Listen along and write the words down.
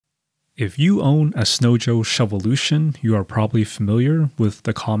If you own a SJ-SHLV01, you are probably familiar with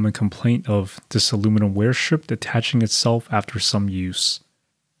the common complaint of this aluminum wear strip detaching itself after some use.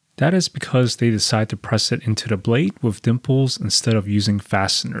 That is because they decide to press it into the blade with dimples instead of using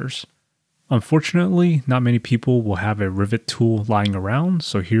fasteners. Unfortunately, not many people will have a rivet tool lying around,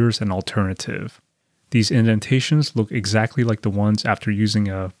 so here's an alternative. These indentations look exactly like the ones after using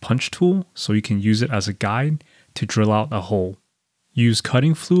a punch tool, so you can use it as a guide to drill out a hole. Use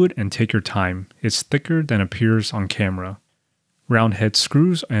cutting fluid and take your time. It's thicker than appears on camera. Round head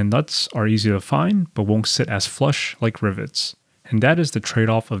screws and nuts are easy to find, but won't sit as flush like rivets. And that is the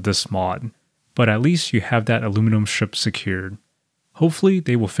trade-off of this mod. But at least you have that aluminum strip secured. Hopefully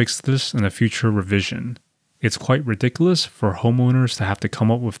they will fix this in a future revision. It's quite ridiculous for homeowners to have to come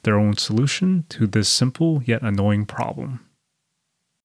up with their own solution to this simple yet annoying problem.